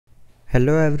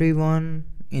Hello everyone,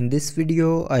 in this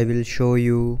video I will show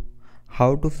you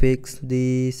how to fix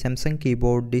the Samsung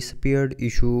keyboard disappeared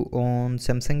issue on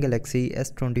Samsung Galaxy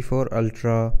S24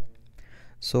 Ultra.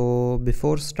 So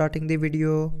before starting the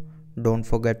video, don't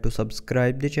forget to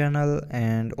subscribe the channel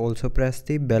and also press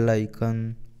the bell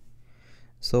icon.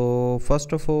 So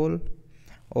first of all,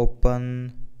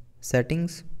 open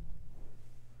settings.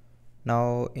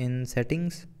 Now in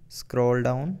settings, scroll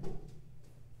down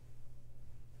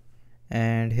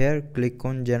and here click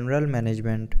on general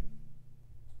management.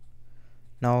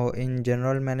 Now in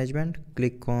general management,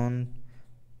 click on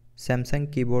Samsung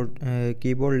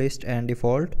keyboard list and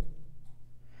default,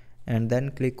 and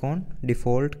then click on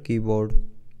default keyboard.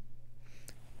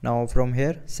 Now from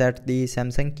here, set the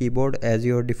Samsung keyboard as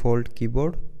your default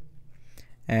keyboard,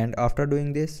 and after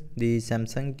doing this, the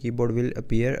Samsung keyboard will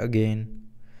appear again.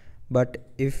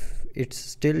 But if it's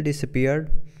still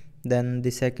disappeared, then the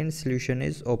second solution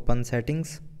is open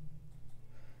settings,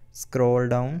 scroll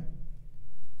down,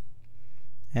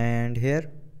 and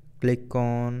here click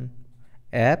on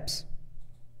apps.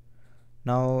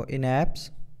 Now in apps,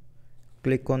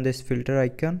 click on this filter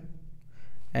icon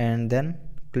and then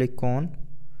click on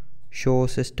show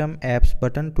system apps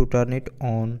button to turn it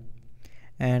on,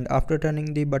 and after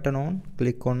turning the button on,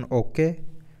 click on OK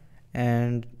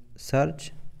and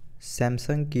search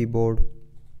Samsung keyboard.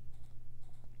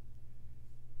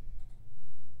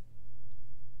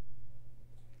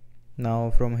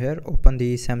 Now from here, open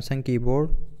the Samsung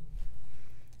keyboard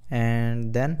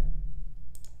and then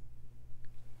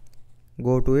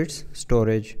go to its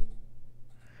storage.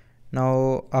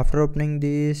 Now after opening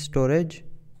the storage,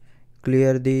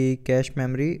 clear the cache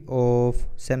memory of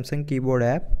Samsung keyboard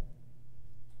app,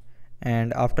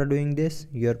 and after doing this,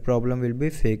 your problem will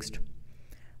be fixed.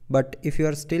 But if you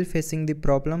are still facing the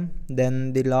problem,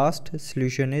 then the last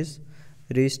solution is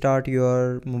restart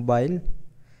your mobile.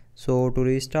 So to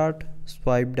restart,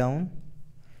 swipe down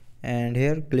and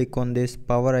here click on this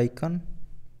power icon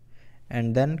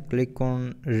and then click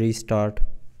on restart.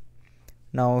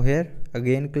 Now here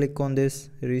again click on this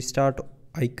restart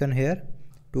icon here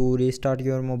to restart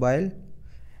your mobile,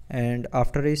 and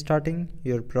after restarting,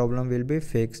 your problem will be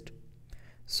fixed.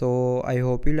 So I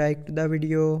hope you liked the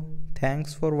video.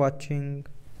 Thanks for watching.